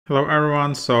Hello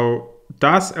everyone. So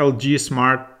does LG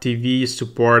Smart TV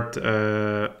support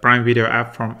Prime Video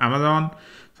app from Amazon?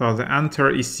 So the answer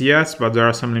is yes, but there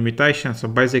are some limitations. So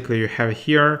basically you have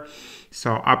here,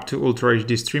 so up to Ultra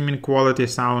HD streaming quality,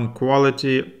 sound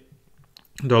quality,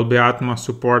 Dolby Atmos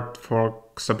support for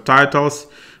subtitles,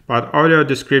 but audio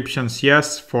descriptions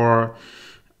yes for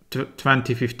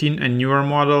 2015 and newer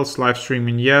models, live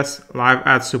streaming yes, live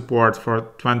ad support for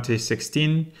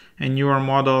 2016 and newer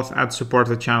models, ad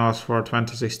supported channels for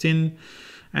 2016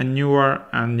 and newer,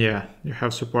 and yeah, you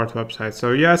have support websites.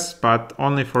 So yes, but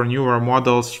only for newer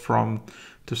models from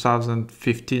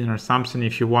 2015 or something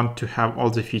if you want to have all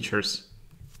the features.